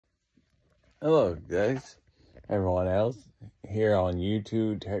Hello guys, everyone else here on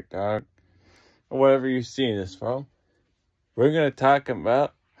YouTube, TikTok, or whatever you're seeing this from. We're going to talk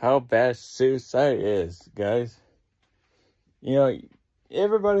about how bad suicide is, guys. You know,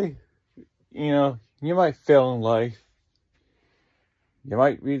 everybody, you might fail in life. You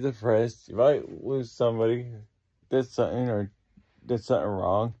might be depressed. You might lose somebody, did something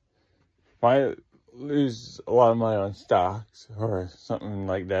wrong. Might lose a lot of money on stocks or something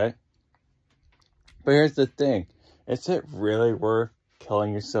like that. But here's the thing. Is it really worth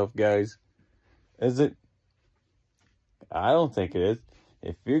killing yourself, guys? Is it? I don't think it is.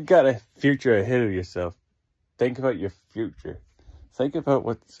 If you got a future ahead of yourself, think about your future. Think about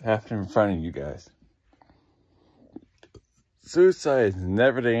what's happening in front of you guys. Suicide is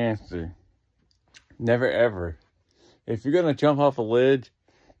never the answer. Never ever. If you're going to jump off a ledge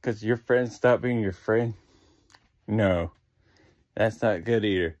because your friend stopped being your friend, no. That's not good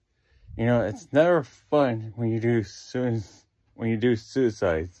either. You know, it's never fun when you do suicides.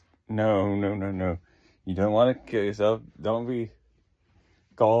 No. You don't want to kill yourself. Don't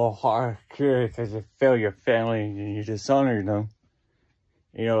go hard because you fail your family and you dishonor them.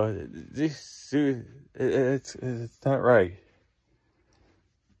 You know, it's not right.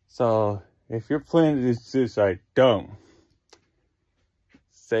 So, if you're planning to do suicide, don't.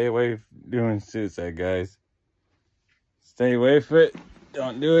 Stay away from doing suicide, guys. Stay away from it.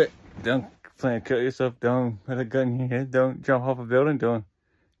 Don't do it. Don't plan to kill yourself. Don't put a gun in your head. Don't jump off a building. Don't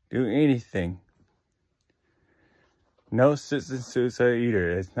do anything. No assisted suicide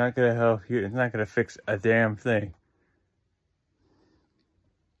either. It's not going to help you. It's not going to fix a damn thing.